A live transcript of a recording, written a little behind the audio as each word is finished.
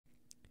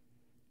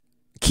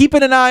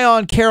keeping an eye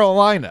on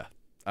Carolina.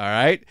 All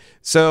right.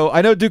 So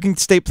I know Duke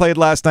State played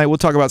last night. We'll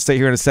talk about State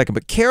here in a second.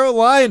 But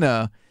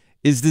Carolina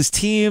is this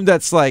team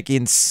that's like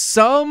in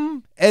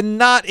some and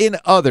not in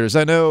others.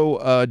 I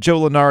know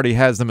Joe Lunardi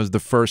has them as the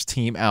first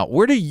team out.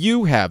 Where do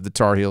you have the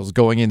Tar Heels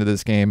going into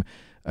this game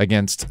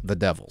against the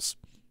Devils?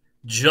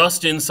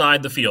 Just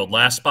inside the field,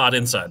 last spot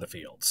inside the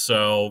field.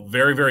 So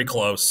very, very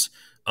close.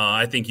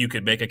 I think you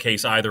could make a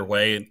case either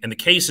way. And the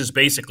case is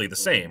basically the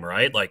same,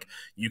 right? Like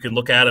you can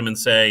look at them and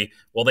say,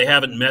 well, they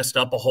haven't messed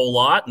up a whole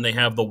lot, and they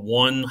have the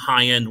one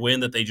high-end win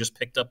that they just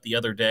picked up the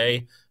other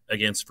day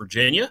against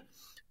Virginia.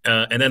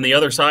 And then the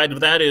other side of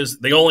that is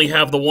they only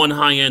have the one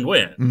high-end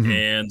win. Mm-hmm.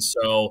 And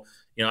so,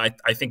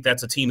 I think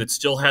that's a team that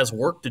still has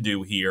work to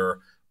do here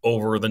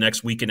over the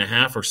next week and a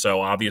half or so,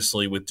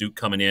 obviously with Duke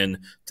coming in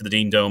to the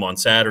Dean Dome on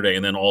Saturday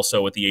and then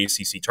also at the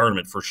ACC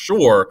Tournament. For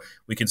sure,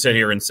 we can sit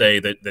here and say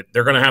that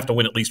they're going to have to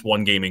win at least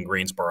one game in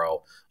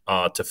Greensboro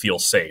to feel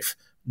safe,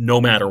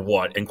 no matter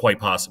what, and quite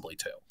possibly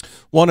two.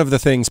 One of the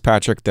things,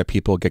 Patrick, that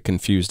people get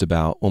confused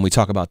about when we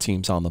talk about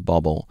teams on the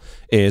bubble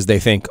is they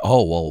think,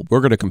 oh, well,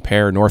 we're going to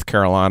compare North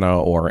Carolina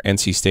or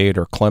NC State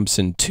or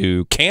Clemson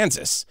to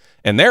Kansas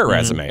and their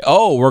resume.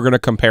 Oh, we're going to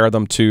compare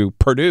them to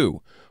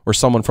Purdue or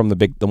someone from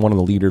one of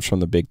the leaders from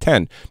the Big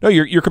Ten. No,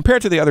 you're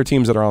compared to the other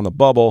teams that are on the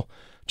bubble.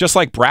 Just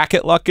like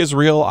bracket luck is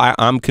real,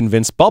 I'm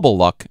convinced bubble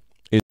luck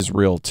is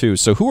real too.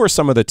 So who are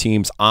some of the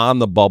teams on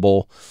the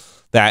bubble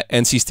that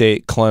NC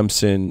State,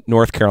 Clemson,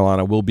 North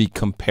Carolina will be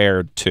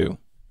compared to?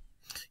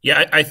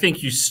 Yeah, I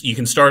think you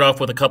can start off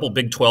with a couple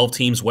Big 12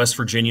 teams. West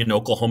Virginia and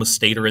Oklahoma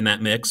State are in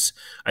that mix.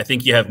 I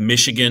think you have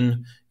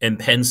Michigan and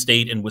Penn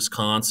State and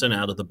Wisconsin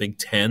out of the Big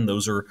 10.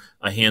 Those are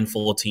a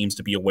handful of teams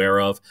to be aware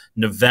of.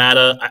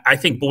 Nevada, I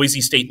think Boise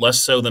State less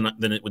so than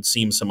it would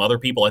seem some other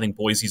people. I think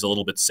Boise's a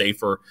little bit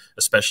safer,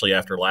 especially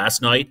after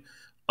last night.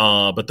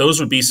 But those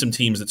would be some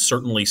teams that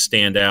certainly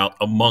stand out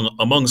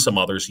among some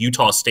others.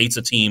 Utah State's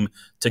a team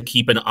to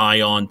keep an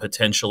eye on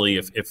potentially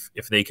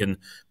if they can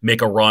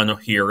make a run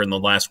here in the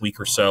last week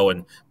or so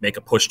and make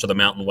a push to the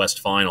Mountain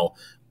West final.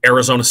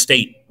 Arizona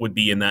State would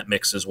be in that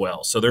mix as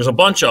well. So there's a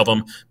bunch of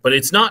them, but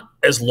it's not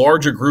as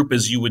large a group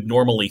as you would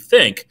normally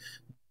think,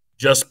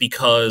 just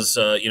because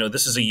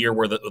this is a year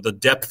where the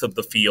depth of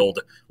the field,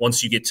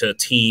 once you get to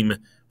team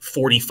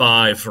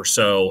 45 or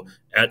so,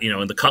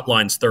 and the cut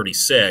line's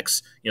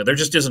 36, there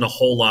just isn't a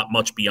whole lot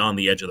much beyond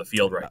the edge of the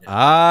field right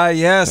now.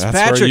 Yes, that's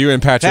Patrick. Where you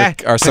and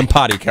Patrick are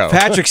simpatico.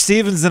 Patrick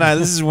Stevens and I,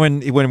 this is when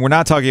we're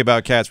not talking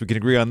about cats, we can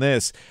agree on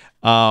this.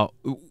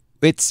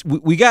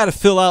 We got to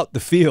fill out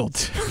the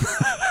field.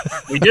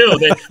 We do.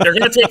 They're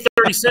going to take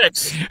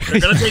 36. They're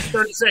going to take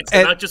 36.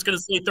 They're not just going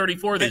to say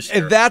 34 this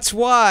year. And that's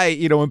why,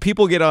 when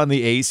people get on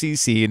the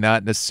ACC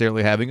not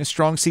necessarily having a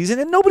strong season,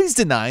 and nobody's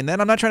denying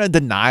that. I'm not trying to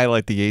deny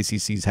like the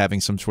ACC is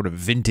having some sort of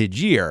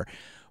vintage year.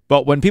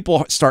 But when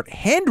people start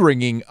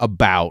hand-wringing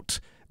about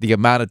the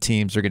amount of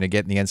teams they're going to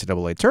get in the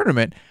NCAA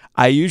tournament,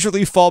 I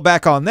usually fall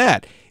back on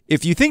that.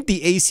 If you think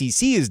the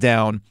ACC is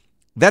down,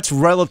 that's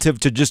relative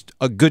to just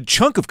a good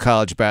chunk of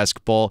college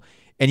basketball,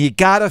 and you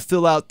got to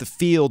fill out the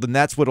field, and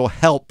that's what will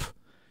help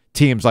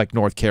teams like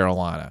North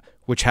Carolina,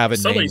 which have a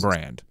name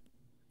brand.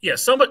 Yeah,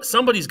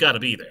 somebody's got to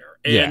be there.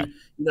 And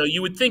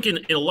you would think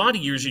in a lot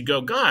of years you'd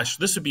go, gosh,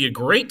 this would be a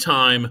great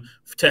time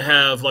to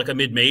have like a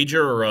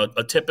mid-major or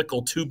a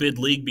typical two-bid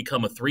league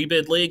become a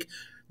three-bid league.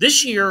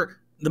 This year,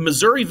 the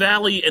Missouri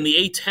Valley and the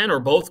A-10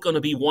 are both going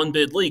to be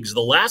one-bid leagues.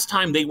 The last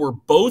time they were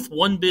both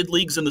one-bid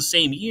leagues in the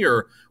same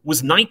year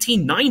was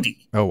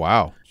 1990. Oh,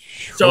 wow.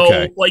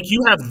 So,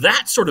 you have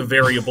that sort of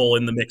variable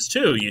in the mix,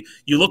 too.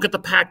 You look at the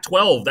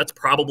Pac-12, that's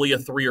probably a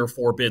 3 or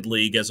 4 bid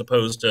league as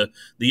opposed to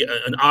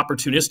an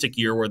opportunistic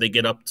year where they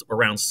get up to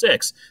around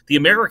 6. The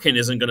American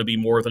isn't going to be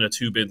more than a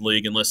 2-bid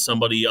league unless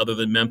somebody other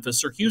than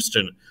Memphis or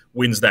Houston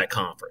wins that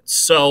conference.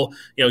 So,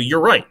 you're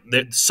right.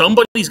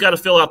 Somebody's got to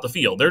fill out the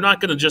field. They're not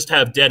going to just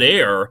have dead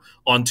air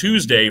on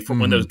Tuesday from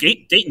when those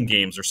Dayton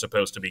games are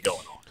supposed to be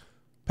going on.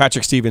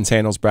 Patrick Stevens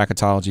handles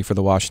bracketology for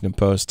the Washington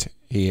Post.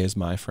 He is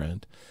my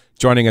friend.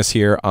 Joining us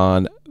here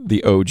on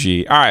the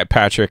OG. All right,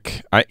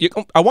 Patrick, I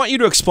want you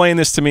to explain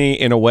this to me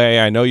in a way.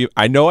 I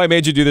know I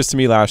made you do this to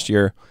me last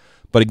year,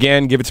 but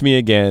again, give it to me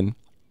again.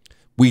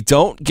 We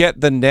don't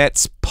get the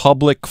net's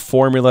public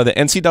formula. The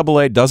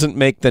NCAA doesn't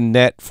make the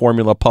net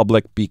formula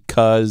public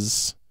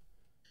because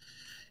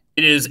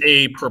it is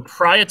a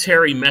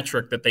proprietary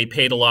metric that they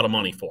paid a lot of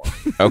money for.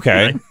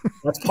 Okay. Right?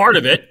 That's part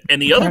of it.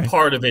 And the other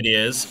part of it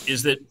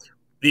is that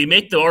they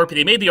made the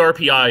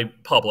RPI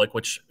public,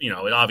 which, it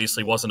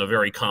obviously wasn't a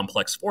very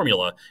complex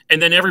formula,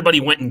 and then everybody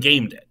went and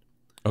gamed it.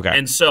 Okay.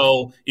 And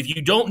so if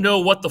you don't know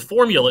what the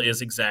formula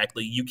is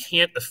exactly, you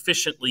can't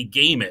efficiently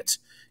game it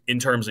in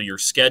terms of your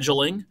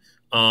scheduling,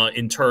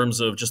 in terms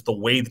of just the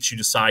way that you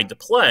decide to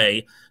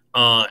play,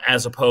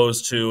 as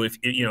opposed to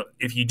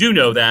if you do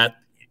know that,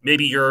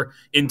 maybe you're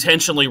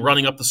intentionally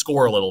running up the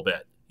score a little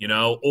bit.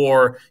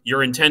 Or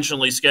you're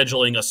intentionally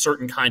scheduling a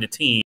certain kind of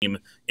team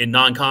in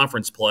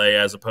non-conference play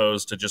as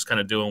opposed to just kind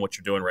of doing what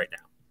you're doing right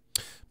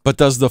now. But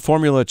does the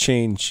formula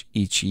change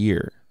each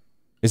year?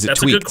 Is it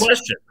tweaked? That's a good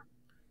question.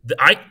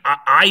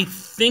 I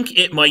think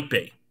it might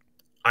be.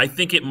 I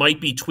think it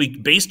might be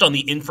tweaked based on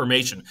the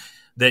information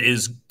that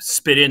is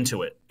spit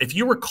into it. If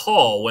you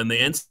recall, when the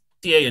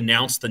NCAA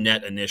announced the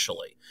net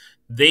initially,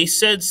 they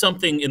said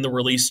something in the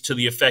release to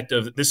the effect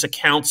of this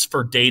accounts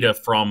for data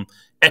from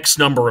X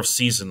number of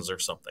seasons or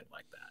something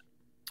like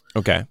that.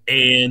 Okay.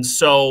 And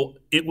so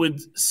it would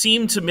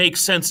seem to make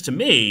sense to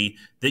me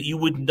that you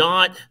would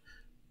not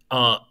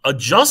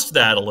adjust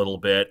that a little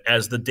bit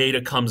as the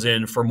data comes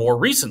in for more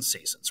recent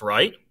seasons,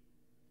 right?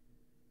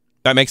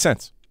 That makes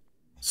sense.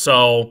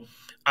 So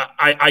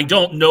I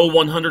don't know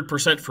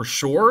 100% for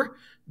sure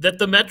that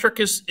the metric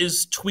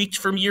is tweaked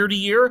from year to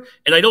year.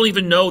 And I don't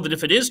even know that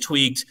if it is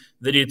tweaked,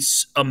 that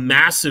it's a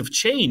massive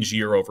change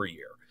year over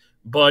year.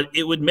 But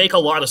it would make a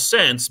lot of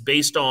sense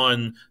based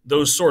on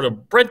those sort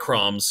of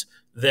breadcrumbs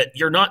that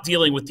you're not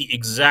dealing with the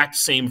exact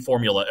same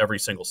formula every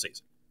single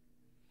season.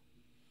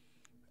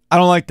 I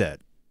don't like that.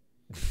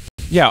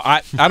 Yeah,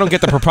 I don't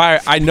get the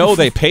proprietor. I know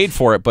they paid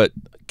for it, but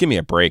give me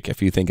a break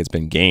if you think it's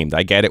been gamed.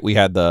 I get it. We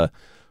had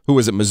who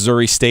was it,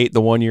 Missouri State,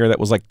 the one year that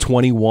was like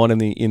 21 in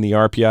the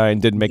RPI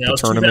and didn't make the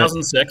tournament.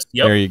 2006.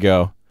 Yep. There you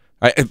go.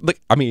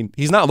 I mean,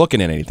 he's not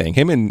looking at anything.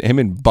 Him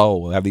and Bo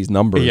will have these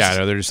numbers. Yeah,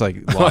 no, they're just like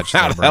watch.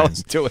 How the hell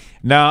is do it?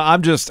 No,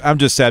 I'm just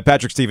sad.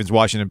 Patrick Stevens,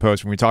 Washington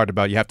Post, when we talked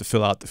about you have to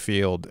fill out the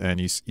field, and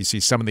you see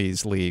some of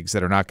these leagues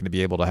that are not going to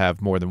be able to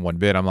have more than one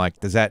bid. I'm like,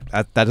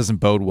 that doesn't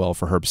bode well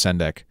for Herb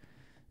Sendek,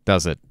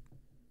 does it?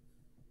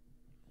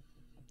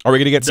 Are we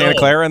going to get Santa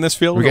Clara in this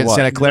field? We're getting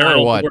Santa Clara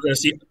or what?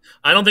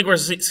 I don't think we're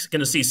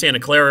going to see Santa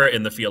Clara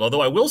in the field. Although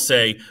I will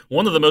say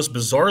one of the most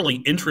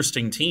bizarrely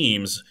interesting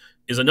teams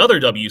is another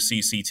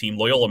WCC team,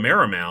 Loyola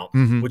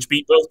Marymount, which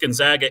beat both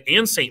Gonzaga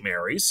and St.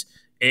 Mary's.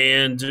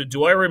 And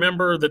do I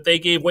remember that they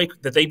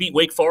beat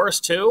Wake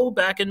Forest too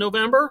back in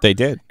November? They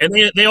did, and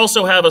they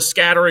also have a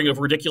scattering of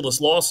ridiculous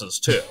losses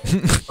too.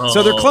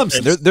 So they're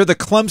Clemson. They're the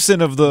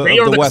Clemson of the West Coast. They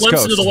are the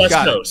Clemson of the West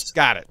Coast.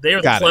 Got it. They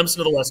are the Clemson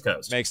of the West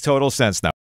Coast. Makes total sense now.